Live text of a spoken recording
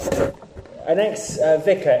an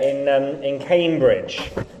ex-vicar in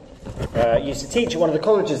Cambridge. Used to teach at one of the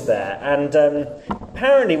colleges there, and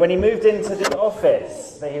apparently when he moved into the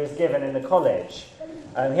office that he was given in the college,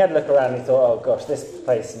 he had a look around and he thought, oh gosh, this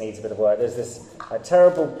place needs a bit of work. There's this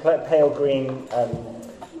terrible pale green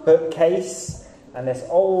bookcase and this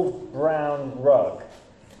old brown rug.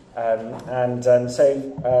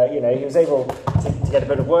 So he was able to get a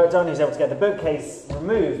bit of work done. He was able to get the bookcase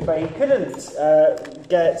removed, but he couldn't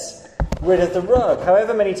get rid of the rug.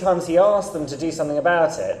 However many times he asked them to do something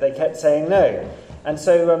about it, they kept saying no. And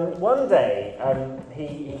so one day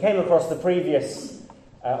he came across the previous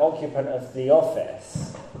occupant of the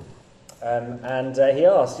office, and he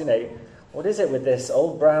asked, what is it with this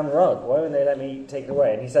old brown rug? Why won't they let me take it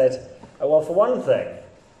away? And he said, well, for one thing,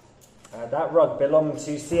 that rug belonged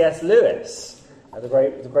to C.S. Lewis, the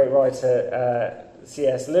great writer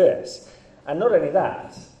C.S. Lewis. And not only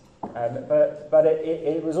that, but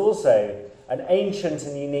it was also an ancient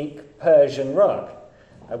and unique Persian rug,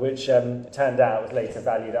 which turned out was later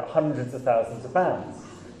valued at hundreds of thousands of pounds.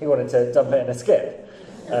 He wanted to dump it in a skip.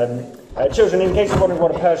 Children, in case you're wondering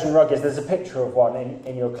what a Persian rug is, there's a picture of one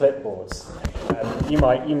in your clipboards. You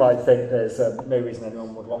might think there's no reason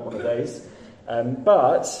anyone would want one of those,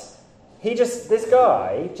 but this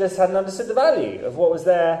guy just hadn't understood the value of what was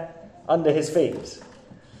there under his feet.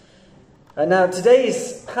 And now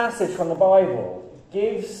today's passage from the Bible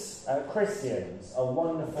gives Christians a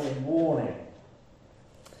wonderful warning.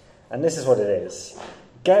 And this is what it is.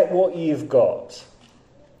 Get what you've got,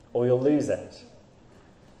 or you'll lose it.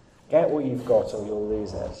 Get what you've got, or you'll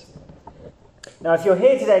lose it. Now, if you're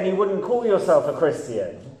here today and you wouldn't call yourself a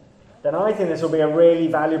Christian, then I think this will be a really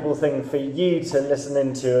valuable thing for you to listen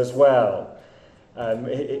into as well.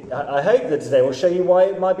 I hope that today will show you why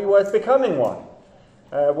it might be worth becoming one.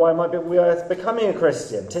 Why it might be worth becoming a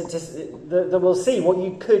Christian. That we'll see what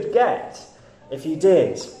you could get if you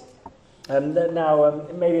did. Now,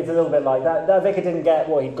 maybe it's a little bit like that. That vicar didn't get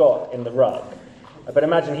what he got in the rug. But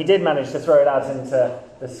imagine he did manage to throw it out into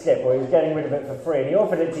the skip, or he was getting rid of it for free, and he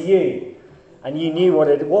offered it to you, and you knew what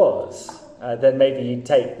it was. Then maybe you'd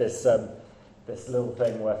take this little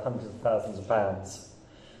thing worth hundreds of thousands of pounds.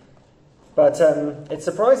 But it's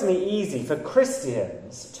surprisingly easy for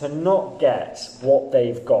Christians to not get what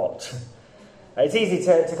they've got. It's easy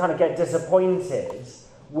to kind of get disappointed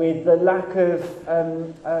with the lack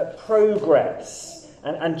of progress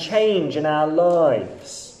and change in our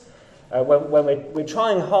lives. When we're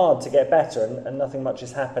trying hard to get better and nothing much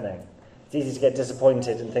is happening. It's easy to get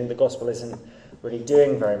disappointed and think the gospel isn't really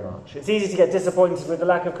doing very much. It's easy to get disappointed with the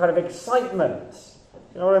lack of kind of excitement.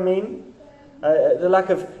 You know what I mean? The lack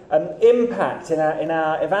of impact in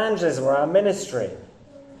our evangelism or our ministry.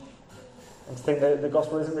 And to think that the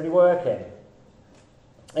gospel isn't really working.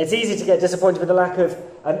 It's easy to get disappointed with the lack of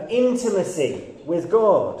intimacy with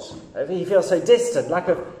God. He feels so distant, lack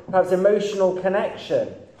of perhaps emotional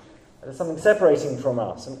connection. There's something separating from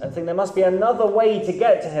us, and think there must be another way to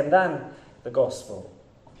get to him than the gospel,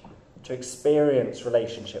 to experience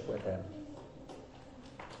relationship with him.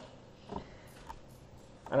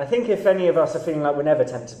 And I think if any of us are feeling like we're never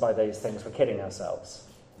tempted by those things, we're kidding ourselves.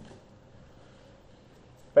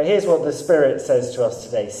 But here's what the Spirit says to us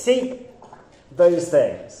today. Seek those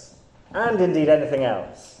things, and indeed anything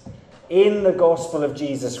else, in the gospel of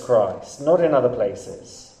Jesus Christ, not in other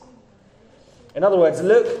places. In other words,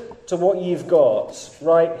 look to what you've got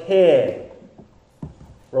right here,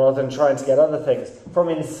 rather than trying to get other things from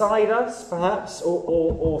inside us, perhaps,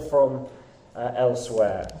 or from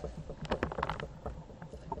elsewhere.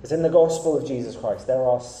 Because in the gospel of Jesus Christ, there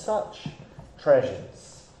are such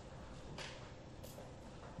treasures.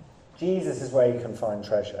 Jesus is where you can find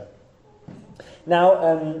treasure. Now,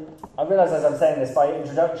 I realise as I'm saying this, by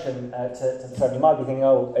introduction to the sermon, you might be thinking,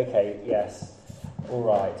 oh, okay, yes. All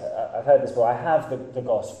right, I've heard this before. I have the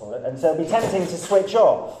gospel. And so it'd be tempting to switch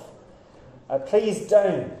off. Please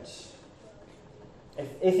don't.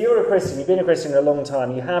 If you're a Christian, you've been a Christian a long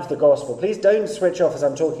time, you have the gospel, please don't switch off as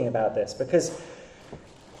I'm talking about this. Because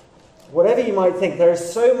whatever you might think, there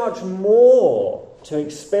is so much more to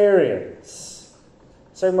experience.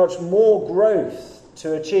 So much more growth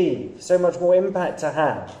to achieve. So much more impact to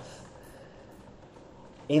have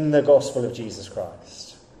in the gospel of Jesus Christ.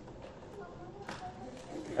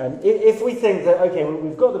 If we think that, okay,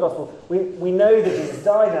 we've got the gospel, we know that Jesus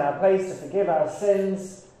died in our place to forgive our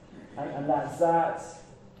sins, and that's that,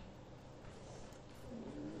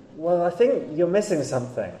 well, I think you're missing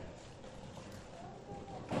something.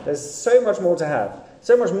 There's so much more to have.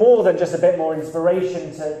 So much more than just a bit more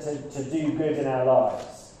inspiration to do good in our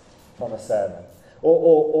lives from a sermon.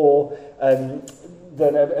 Or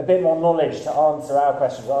than a bit more knowledge to answer our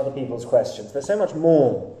questions or other people's questions. There's so much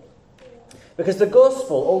more. Because the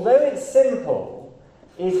gospel, although it's simple,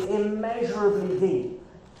 is immeasurably deep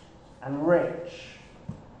and rich.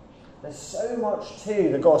 There's so much to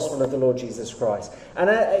the gospel of the Lord Jesus Christ. And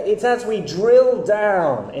it's as we drill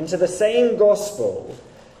down into the same gospel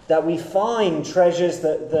that we find treasures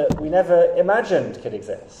that we never imagined could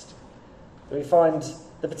exist. That we find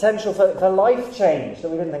the potential for life change that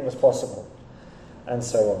we didn't think was possible. And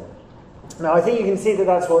so on. Now, I think you can see that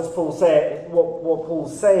that's what Paul's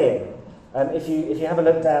saying. If you have a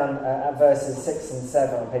look down at verses 6 and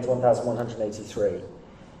 7 on page 1183.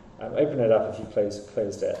 Open it up if you've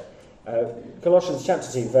closed it. Colossians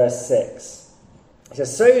chapter 2, verse 6. It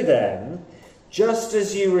says, "So then, just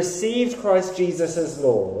as you received Christ Jesus as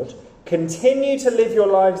Lord, continue to live your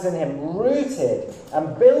lives in him, rooted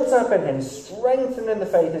and built up in him, strengthened in the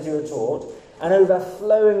faith as you were taught, and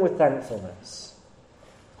overflowing with thankfulness."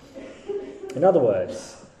 In other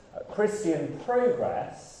words, Christian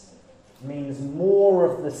progress means more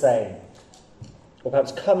of the same, or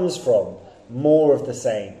perhaps comes from more of the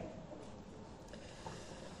same.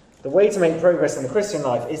 The way to make progress in the Christian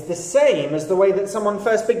life is the same as the way that someone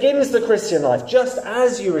first begins the Christian life. Just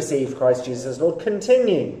as you received Christ Jesus as Lord,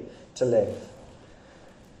 continue to live.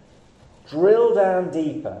 Drill down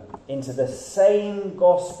deeper into the same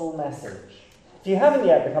gospel message. If you haven't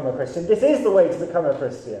yet become a Christian, this is the way to become a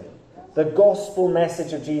Christian. The gospel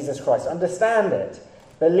message of Jesus Christ. Understand it,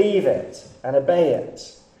 believe it, and obey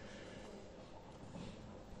it.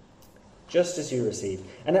 Just as you received.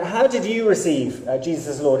 And how did you receive Jesus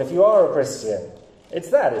as Lord if you are a Christian? It's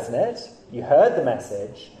that, isn't it? You heard the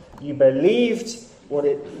message, you believed what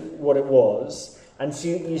it was, and so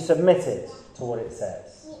you submitted to what it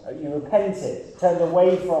says. You repented, turned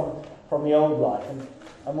away from the old life,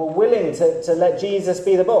 and were willing to let Jesus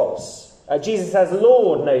be the boss. Jesus as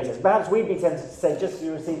Lord, notice. Perhaps we'd be tempted to say, just as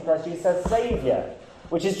you received Christ, Jesus as Saviour,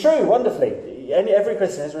 which is true, wonderfully. Every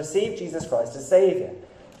Christian has received Jesus Christ as Saviour.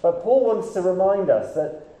 But Paul wants to remind us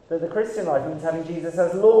that the Christian life means having Jesus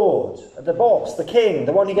as Lord, the boss, the king,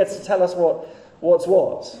 the one who gets to tell us what's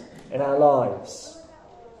what in our lives.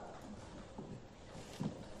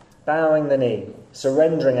 Bowing the knee,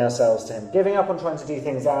 surrendering ourselves to him, giving up on trying to do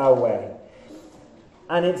things our way.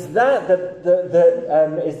 And it's that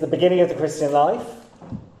is the beginning of the Christian life.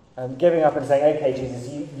 Giving up and saying, okay, Jesus,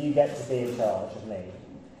 you get to be in charge of me.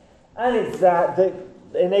 And it's that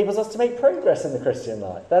enables us to make progress in the Christian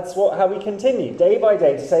life. That's how we continue, day by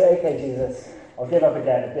day, to say, okay, Jesus, I'll give up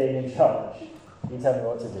again at being in charge. You tell me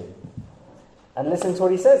what to do. And listen to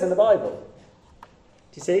what he says in the Bible.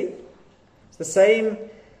 Do you see? It's the same.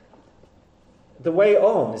 The way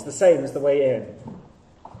on is the same as the way in.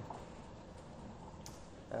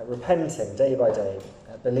 Repenting day by day,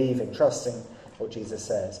 believing, trusting what Jesus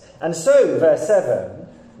says. And so, verse 7,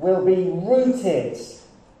 we'll be rooted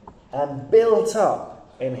and built up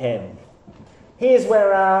in him. Here's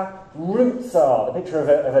where our roots are. The picture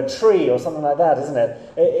of a tree or something like that, isn't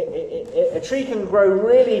it? A tree can grow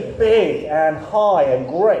really big and high and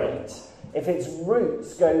great if its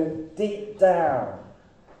roots go deep down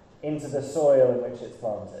into the soil in which it's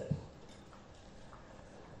planted.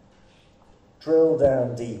 Drill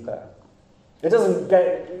down deeper. It doesn't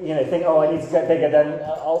think, I need to get bigger, then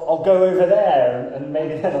I'll go over there and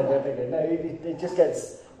maybe then I'll get bigger. No, it just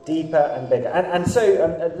gets deeper and bigger. And so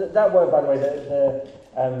that word, by the way,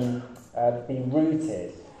 be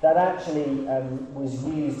rooted, that actually was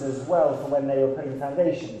used as well for when they were putting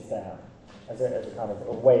foundations down, as a kind of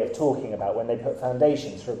a way of talking about when they put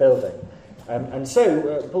foundations for a building. And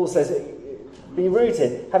so Paul says, be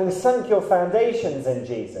rooted, having sunk your foundations in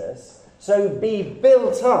Jesus, so be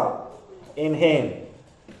built up in him.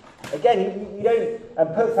 Again, you don't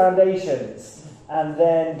put foundations and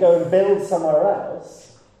then go and build somewhere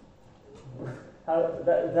else.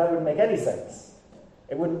 That wouldn't make any sense.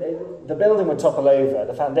 The building would topple over.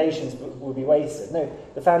 The foundations would be wasted. No,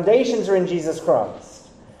 the foundations are in Jesus Christ.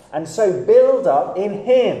 And so build up in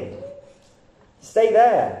him. Stay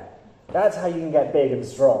there. That's how you can get big and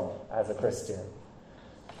strong as a Christian.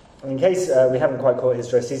 In case we haven't quite caught his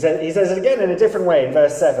drift, he says it again in a different way in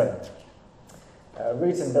verse 7.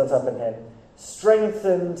 Rooted and built up in him,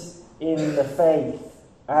 strengthened in the faith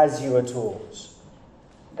as you were taught.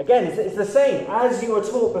 Again, it's the same. As you were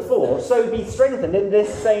taught before, so be strengthened in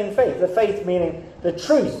this same faith. The faith meaning the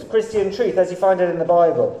truth, Christian truth, as you find it in the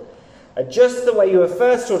Bible. Just the way you were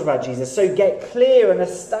first taught about Jesus, so get clear and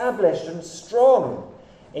established and strong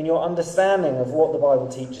in your understanding of what the Bible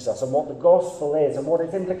teaches us and what the gospel is and what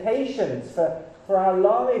its implications for our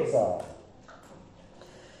lives are.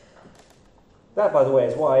 That, by the way,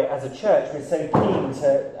 is why, as a church, we're so keen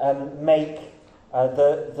to make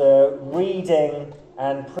the reading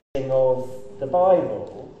and preaching of the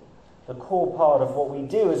Bible the core part of what we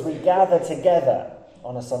do as we gather together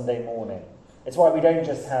on a Sunday morning. It's why we don't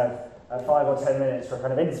just have 5 or 10 minutes for a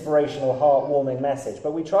kind of inspirational, heartwarming message,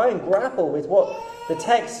 but we try and grapple with what the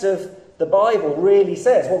text of the Bible really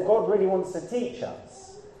says, what God really wants to teach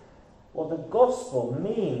us, what the gospel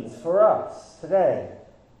means for us today.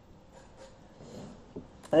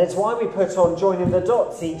 And it's why we put on Joining the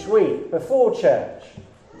Dots each week before church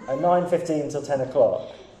at 9:15 till 10 o'clock.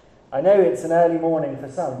 I know it's an early morning for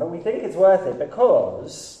some, but we think it's worth it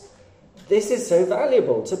because this is so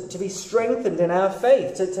valuable to be strengthened in our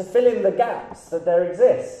faith, to fill in the gaps that there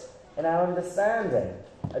exist in our understanding.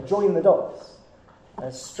 Join the dots.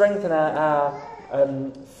 Strengthen our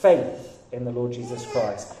faith in the Lord Jesus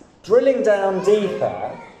Christ. Drilling down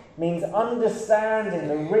deeper means understanding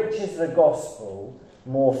the riches of the gospel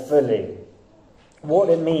more fully. What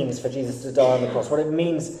it means for Jesus to die on the cross. What it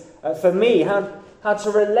means for me. How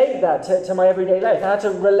to relate that to my everyday life. How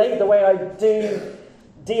to relate the way I do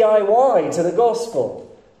DIY to the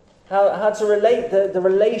gospel. How to relate the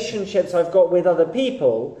relationships I've got with other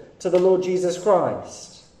people to the Lord Jesus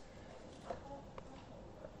Christ.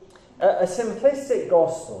 A simplistic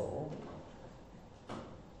gospel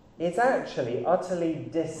is actually utterly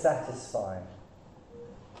dissatisfying.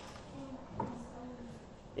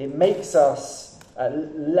 It makes us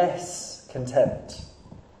less content.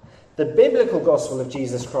 The biblical gospel of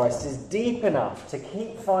Jesus Christ is deep enough to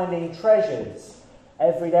keep finding treasures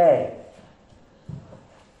every day.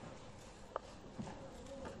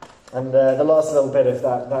 And the last little bit of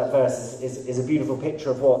that verse is a beautiful picture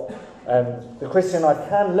of what the Christian life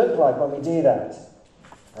can look like when we do that.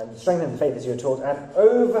 And strengthening the faith as you're taught, and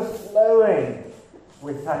overflowing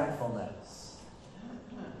with thankfulness.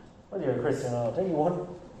 Whether you're a Christian or not, don't you want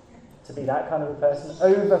to be that kind of a person?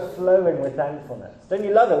 Overflowing with thankfulness. Don't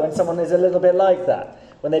you love it when someone is a little bit like that?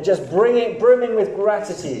 When they're just brimming with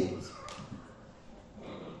gratitude?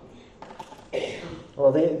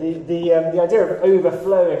 Well, the idea of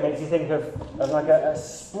overflowing makes you think of like a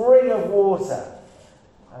spring of water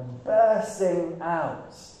bursting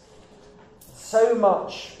out. So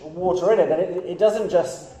much water in it that it doesn't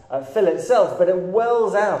just fill itself, but it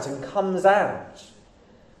wells out and comes out.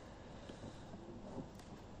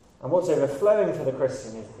 And what's overflowing for the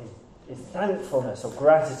Christian is thankfulness or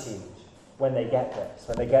gratitude when they get this,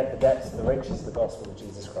 when they get the depths and the riches of the gospel of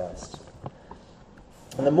Jesus Christ.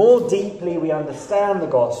 And the more deeply we understand the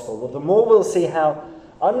gospel, the more we'll see how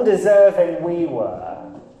undeserving we were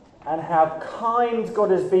and how kind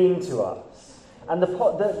God has been to us. And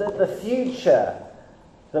the future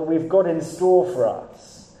that we've got in store for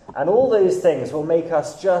us. And all those things will make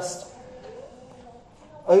us just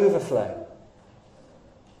overflow.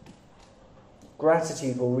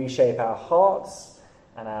 Gratitude will reshape our hearts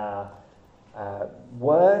and our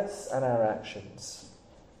words and our actions.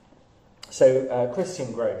 So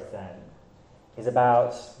Christian growth then is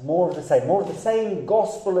about more of the same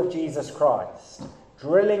gospel of Jesus Christ,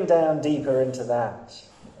 drilling down deeper into that.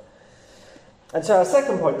 And so our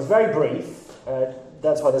second point is very brief.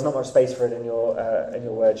 That's why there's not much space for it in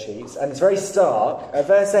your word sheets. And it's very stark.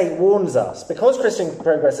 Verse 8 warns us, because Christian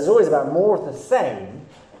progress is always about more of the same,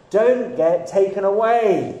 don't get taken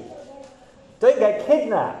away. Don't get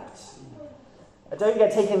kidnapped. Don't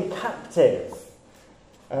get taken captive.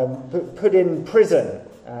 Put in prison,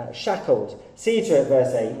 shackled. See to it,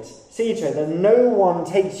 verse 8, see to it that no one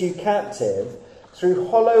takes you captive through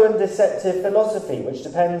hollow and deceptive philosophy, which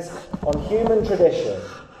depends on human tradition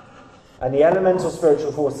and the elemental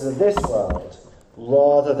spiritual forces of this world,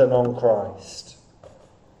 rather than on Christ.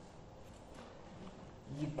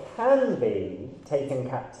 You can be taken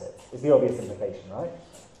captive, is the obvious implication, right?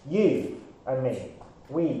 You and me,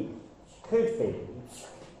 we could be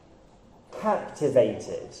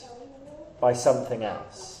captivated by something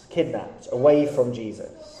else, kidnapped away from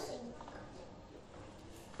Jesus.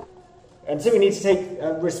 And so we need to take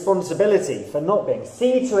responsibility for not being.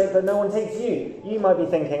 See to it that no one takes you. You might be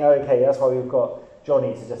thinking, oh, okay, that's why we've got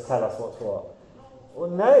Jonnie to just tell us what's what. Well,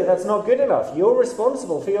 no, that's not good enough. You're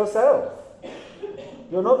responsible for yourself.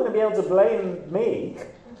 You're not going to be able to blame me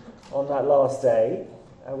on that last day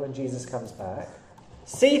when Jesus comes back.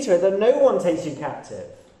 See to it that no one takes you captive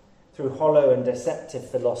through hollow and deceptive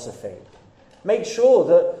philosophy. Make sure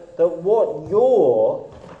that what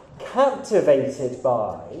you're captivated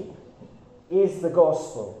by is the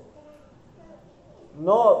gospel.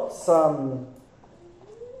 Not some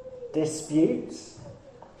dispute,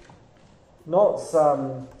 not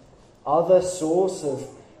some other source of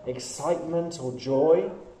excitement or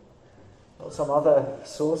joy, not some other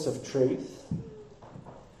source of truth.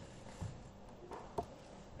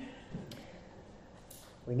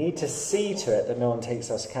 We need to see to it that no one takes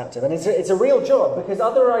us captive. And it's a real job, because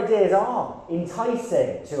other ideas are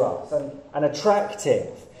enticing to us and attractive,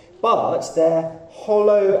 but they're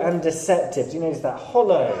hollow and deceptive. Do you notice that?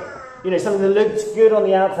 Hollow. Something that looks good on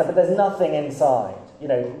the outside, but there's nothing inside.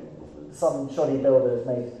 Some shoddy builder has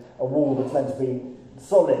made a wall that's meant to be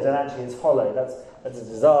solid, and actually it's hollow. That's a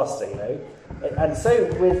disaster, And so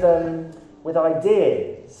with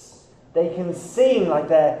ideas, they can seem like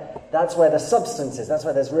that's where the substance is, that's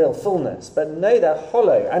where there's real fullness. But no, they're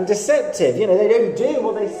hollow and deceptive. They don't do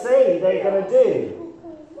what they say they're going to do.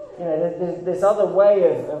 This other way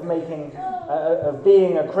of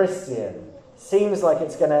being a Christian seems like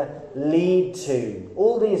it's going to lead to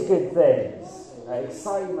all these good things,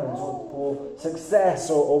 excitement or success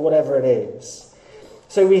or whatever it is.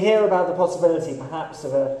 So we hear about the possibility perhaps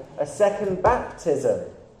of a second baptism,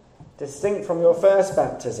 distinct from your first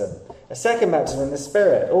baptism, a second baptism in the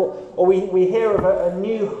Spirit. Or we hear of a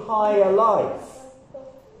new higher life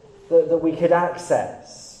that we could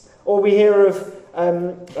access. Or we hear of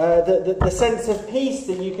the sense of peace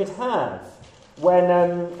that you could have when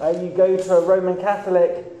you go to a Roman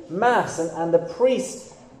Catholic Mass and the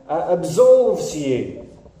priest absolves you.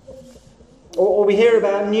 Or we hear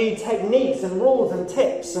about new techniques and rules and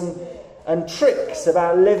tips and tricks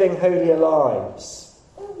about living holier lives.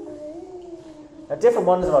 Now, different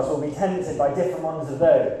ones of us will be tempted by different ones of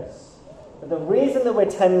those. But the reason that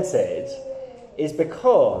we're tempted is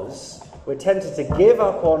because we're tempted to give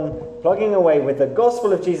up on plugging away with the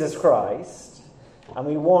gospel of Jesus Christ, and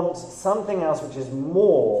we want something else which is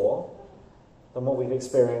more than what we've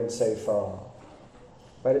experienced so far.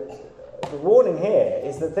 But the warning here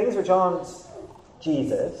is that things which aren't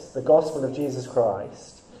Jesus, the gospel of Jesus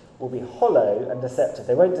Christ, will be hollow and deceptive.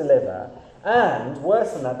 They won't deliver. And,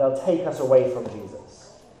 worse than that, they'll take us away from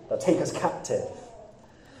Jesus. They'll take us captive.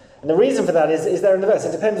 And the reason for that is there in the verse.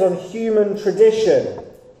 It depends on human tradition.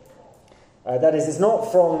 That is, it's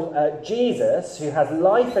not from Jesus, who has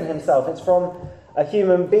life in himself. It's from a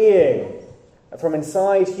human being, from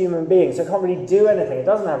inside human beings. So it can't really do anything. It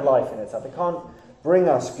doesn't have life in itself. It can't bring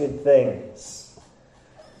us good things.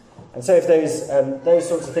 And so if those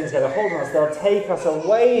sorts of things get a hold on us, they'll take us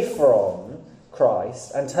away from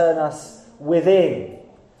Christ and turn us within,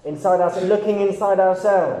 inside us, and looking inside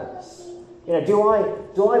ourselves. Do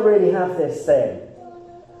I really have this thing?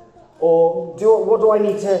 Or what do I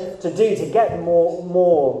need to do to get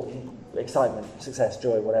more excitement, success,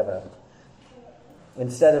 joy, whatever?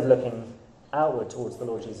 Instead of looking outward towards the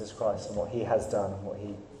Lord Jesus Christ and what he has done and what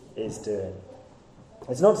he is doing.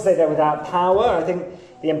 It's not to say they're without power. I think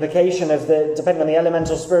the implication of depending on the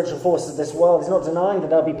elemental spiritual forces of this world is not denying that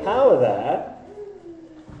there'll be power there.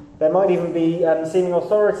 There might even be seeming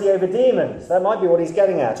authority over demons. That might be what he's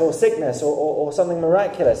getting at, or sickness, or something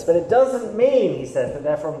miraculous. But it doesn't mean, he says, that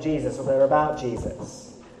they're from Jesus or they're about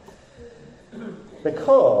Jesus.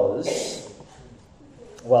 Because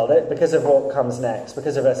of what comes next,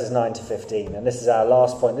 because of verses 9 to 15. And this is our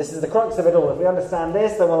last point. This is the crux of it all. If we understand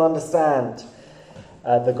this, then we'll understand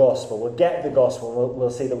the gospel. We'll get the gospel.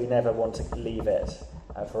 We'll see that we never want to leave it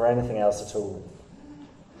for anything else at all.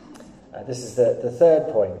 This is the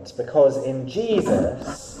third point, because in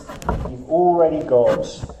Jesus, you've already got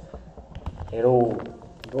it all.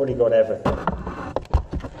 You've already got everything.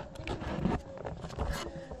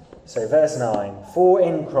 So verse 9, for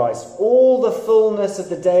in Christ all the fullness of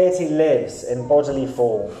the deity lives in bodily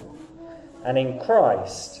form, and in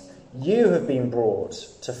Christ you have been brought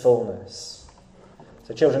to fullness.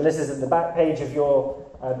 So children, this is at the back page of your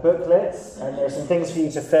booklets, and there are some things for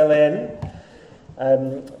you to fill in.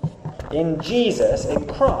 In Jesus, in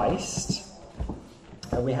Christ,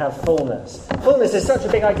 we have fullness. Fullness is such a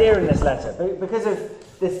big idea in this letter because of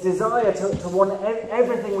this desire to want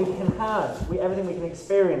everything we can have, everything we can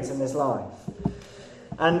experience in this life.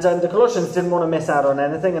 And the Colossians didn't want to miss out on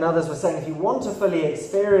anything, and others were saying, if you want to fully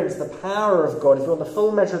experience the power of God, if you want the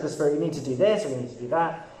full measure of the Spirit, you need to do this or you need to do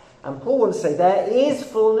that. And Paul wants to say, there is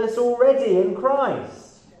fullness already in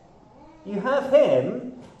Christ. You have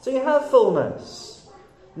him, so you have fullness.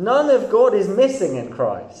 None of God is missing in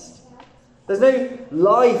Christ. There's no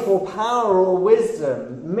life or power or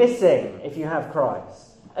wisdom missing if you have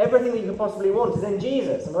Christ. Everything that you could possibly want is in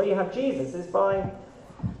Jesus. And where you have Jesus is by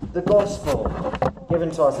the gospel given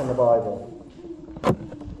to us in the Bible.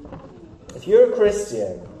 If you're a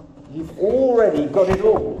Christian, you've already got it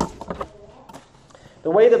all. The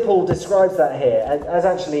way that Paul describes that here, as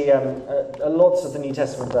actually lots of the New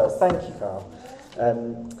Testament does, thank you, Carl,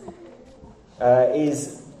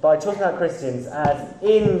 is by talking about Christians as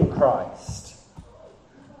in Christ.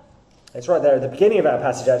 It's right there at the beginning of our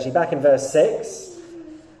passage, actually, back in verse 6.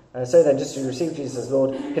 So then, just to receive Jesus as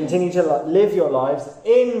Lord, continue to live your lives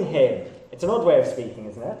in him. It's an odd way of speaking,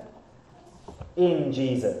 isn't it? In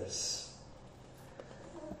Jesus.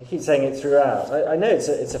 I keep saying it throughout. I know it's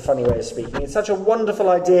a funny way of speaking. It's such a wonderful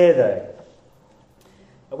idea, though.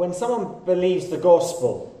 When someone believes the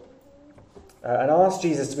gospel and asks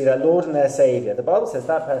Jesus to be their Lord and their Saviour, the Bible says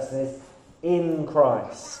that person is in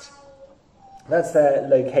Christ. That's their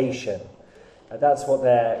location. That's what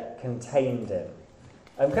they're contained in.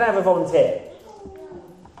 Can I have a volunteer?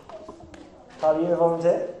 Are you a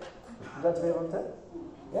volunteer? Would you like to be a volunteer?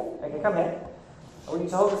 Yeah? Okay, come here. I want you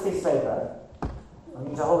to hold this piece of paper. I want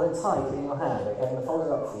you to hold it tight in your hand, okay? I'm going to fold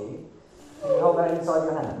it up for you. Can you hold that inside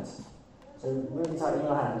your hand? So really tight in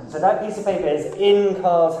your hand. So that piece of paper is in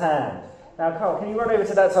Carl's hand. Now, Carl, can you run over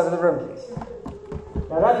to that side of the room, please?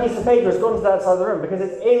 Now, that piece of paper has gone to that side of the room because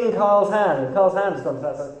it's in Carl's hand, and Carl's hand has gone to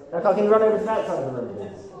that side. Now, Carl, can you run over to that side of the room,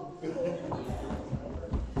 please?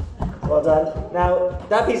 Well done. Now,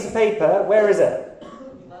 that piece of paper, where is it?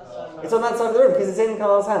 It's on that side of the room because it's in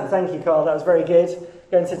Carl's hand. Thank you, Carl. That was very good.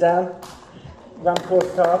 Go and sit down. Round of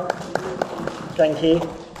applause, Carl. Thank you.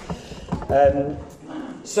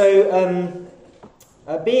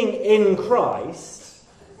 Being in Christ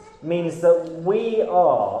means that we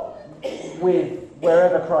are with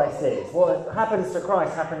wherever Christ is. What happens to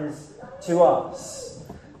Christ happens to us.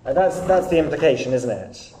 That's the implication, isn't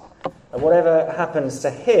it? Whatever happens to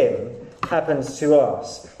him happens to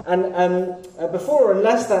us. And before,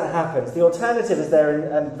 unless that happens, the alternative is there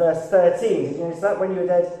in verse 13. Did you notice that? When you were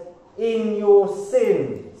dead in your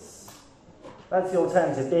sins. That's the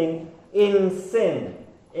alternative, being in sin.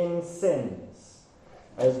 In sins.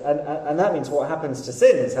 And that means what happens to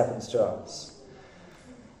sins happens to us.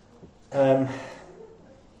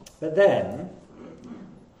 But then,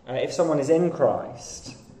 if someone is in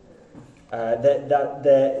Christ,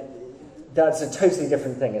 that's a totally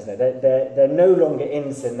different thing, isn't it? They're no longer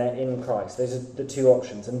in sin, they're in Christ. Those are the two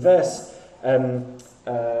options. And verse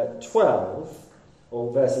 12,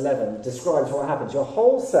 or verse 11, describes what happens. Your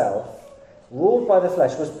whole self, ruled by the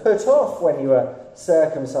flesh, was put off when you were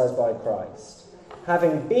circumcised by Christ,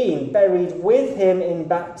 having been buried with him in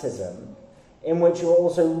baptism, in which you were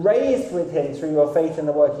also raised with him through your faith in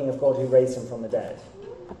the working of God who raised him from the dead.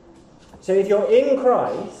 So if you're in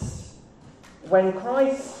Christ, when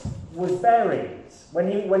Christ was buried, when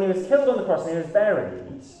he was killed on the cross and he was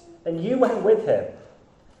buried, then you went with him.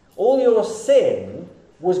 All your sin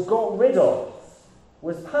was got rid of,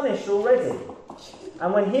 was punished already.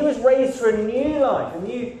 And when he was raised to a new life, a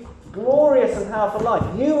new glorious and powerful life,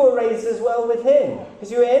 you were raised as well with him, because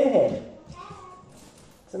you were in him.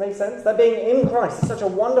 Does that make sense? That being in Christ is such a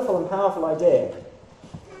wonderful and powerful idea.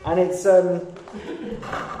 And it's so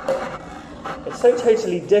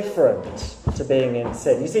totally different to being in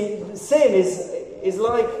sin. You see, sin is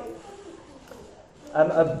like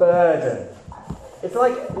a burden. It's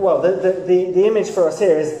like, well, the image for us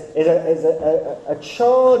here is a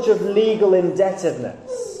charge of legal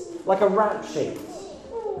indebtedness, like a rap sheet.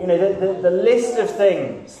 You know, the list of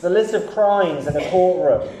things, the list of crimes in a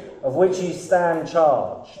courtroom of which you stand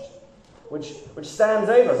charged, which stands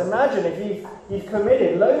over us. Imagine if you've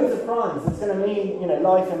committed loads of crimes, it's going to mean,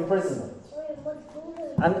 life imprisonment.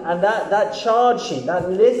 And that charge sheet,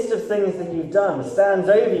 that list of things that you've done stands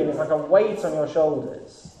over you and it's like a weight on your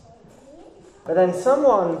shoulders. But then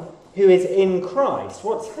someone who is in Christ,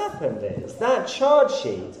 what's happened is that charge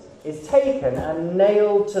sheet is taken and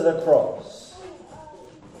nailed to the cross.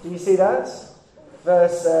 Do you see that?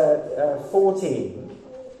 Verse 14,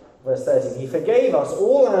 verse 13. He forgave us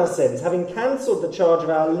all our sins, having cancelled the charge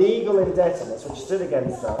of our legal indebtedness, which stood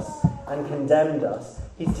against us and condemned us.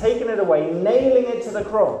 He's taken it away, nailing it to the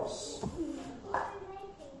cross.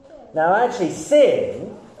 Now, actually,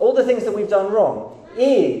 sin, all the things that we've done wrong,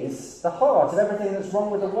 is the heart of everything that's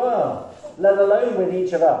wrong with the world, let alone with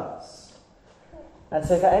each of us. And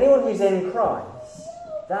so for anyone who's in Christ,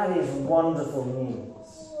 that is wonderful news.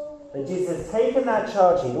 That Jesus has taken that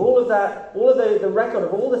charge sheet, all of the record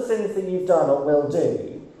of all the sins that you've done or will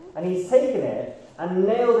do, and he's taken it and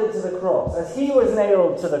nailed it to the cross, as he was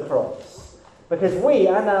nailed to the cross. Because we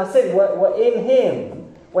and our sin were in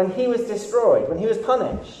him when he was destroyed, when he was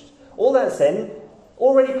punished. All that sin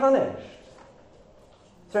already punished.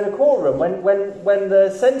 So in a courtroom, when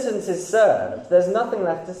the sentence is served, there's nothing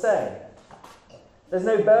left to say. There's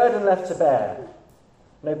no burden left to bear.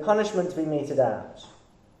 No punishment to be meted out.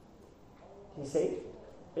 You see?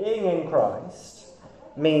 Being in Christ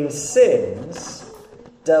means sins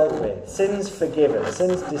dealt with, sins forgiven,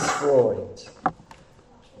 sins destroyed.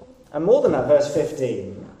 And more than that, verse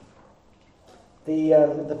 15,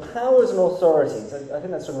 the powers and authorities, I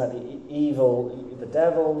think that's talking about the evil, the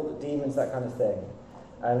devil, demons, that kind of thing.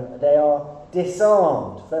 They are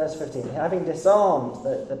disarmed. Verse 15, having disarmed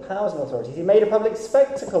the powers and authorities, he made a public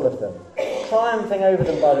spectacle of them, triumphing over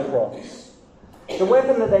them by the cross. The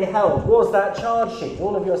weapon that they held was that charge sheet,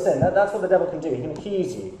 all of your sin. That's what the devil can do. He can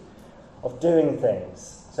accuse you of doing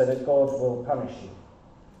things so that God will punish you.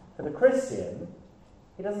 For the Christian,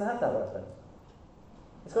 he doesn't have that weapon.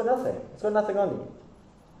 It's got nothing. It's got nothing on you.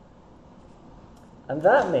 And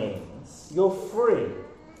that means you're free.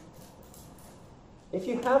 If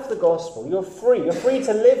you have the gospel, you're free. You're free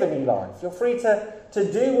to live a new life. You're free to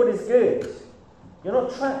do what is good. You're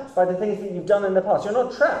not trapped by the things that you've done in the past. You're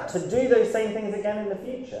not trapped to do those same things again in the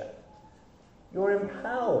future. You're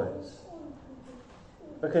empowered.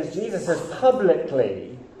 Because Jesus has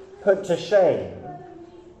publicly put to shame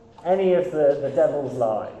any of the devil's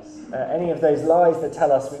lies. Any of those lies that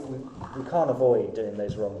tell us we can't avoid doing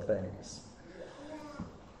those wrong things.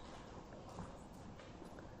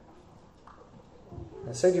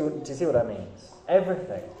 And so do you see what that means?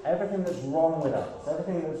 Everything that's wrong with us,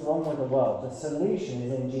 everything that's wrong with the world, the solution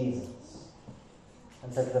is in Jesus.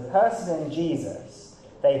 And so for the person in Jesus,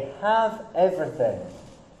 they have everything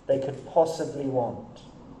they could possibly want.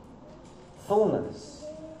 Fullness,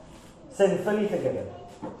 sin fully forgiven,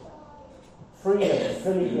 freedom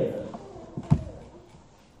fully given.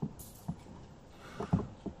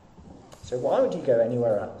 So why would you go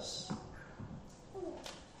anywhere else?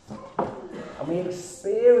 And we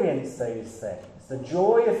experience those things, the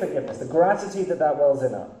joy of forgiveness, the gratitude that wells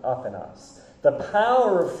up in us, the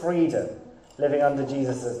power of freedom living under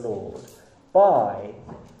Jesus as Lord, by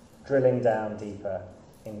drilling down deeper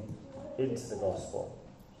into the gospel.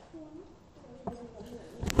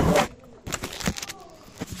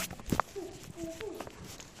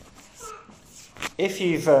 If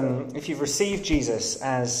you've received Jesus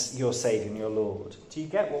as your Saviour and your Lord, do you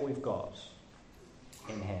get what we've got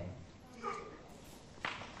in him?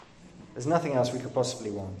 There's nothing else we could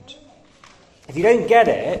possibly want. If you don't get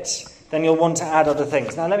it, then you'll want to add other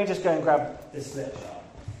things. Now let me just go and grab this flip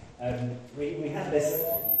chart. We had this...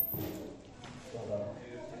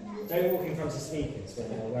 Don't walk in front of speakers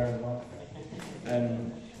when you're wearing a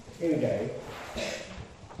microphone. Here we go.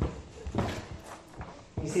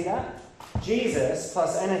 You see that? Jesus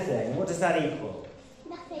plus anything, what does that equal?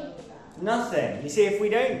 Nothing. You see, if we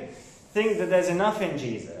don't think that there's enough in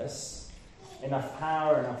Jesus, enough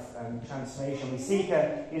power, enough transformation, we seek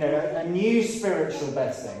a new spiritual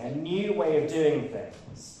blessing, a new way of doing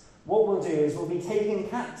things, what we'll do is we'll be taken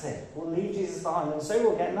captive. We'll leave Jesus behind, and so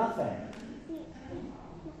we'll get nothing.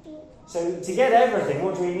 So to get everything,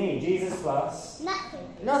 what do we need? Jesus plus?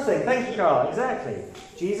 Nothing. Thank you, Carl. Exactly.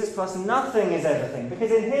 Jesus plus nothing is everything.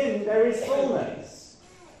 Because in him there is fullness.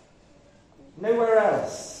 Nowhere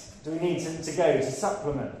else do we need to go to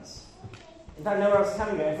supplement. In fact, nowhere else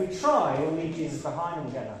can we go. If we try, we'll leave Jesus behind and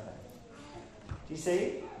we'll get nothing. Do you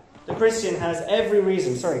see? The Christian has every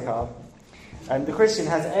reason. Sorry, Carl. The Christian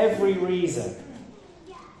has every reason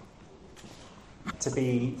to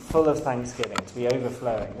be full of thanksgiving, to be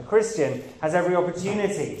overflowing. The Christian has every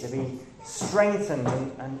opportunity to be strengthened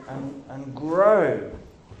and grow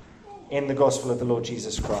in the gospel of the Lord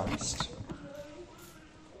Jesus Christ.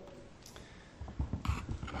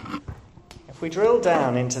 If we drill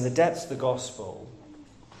down into the depths of the gospel,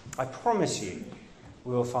 I promise you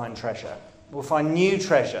we will find treasure. We'll find new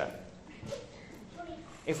treasure.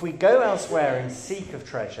 If we go elsewhere in seek of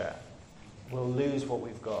treasure, we'll lose what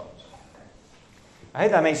we've got. I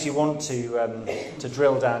hope that makes you want to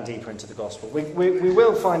drill down deeper into the gospel. We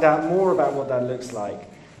will find out more about what that looks like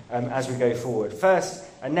as we go forward. First,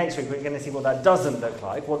 next week, we're going to see what that doesn't look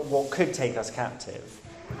like, what could take us captive.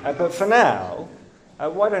 But for now,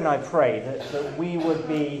 why don't I pray that we would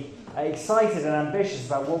be excited and ambitious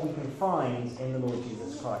about what we can find in the Lord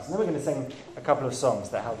Jesus Christ. And then we're going to sing a couple of songs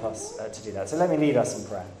that help us to do that. So let me lead us in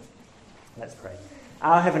prayer. Let's pray.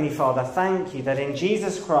 Our Heavenly Father, thank you that in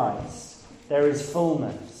Jesus Christ there is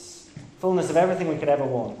fullness of everything we could ever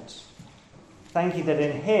want. Thank you that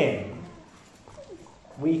in him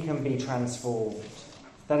we can be transformed.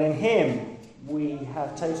 That in him we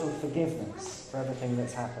have total forgiveness for everything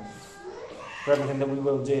that's happened, for everything that we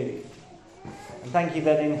will do. And thank you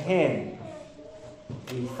that in him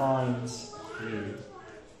we find you.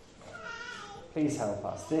 Please help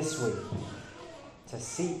us this week to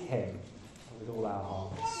seek him with all our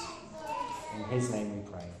hearts. In his name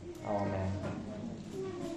we pray. Amen.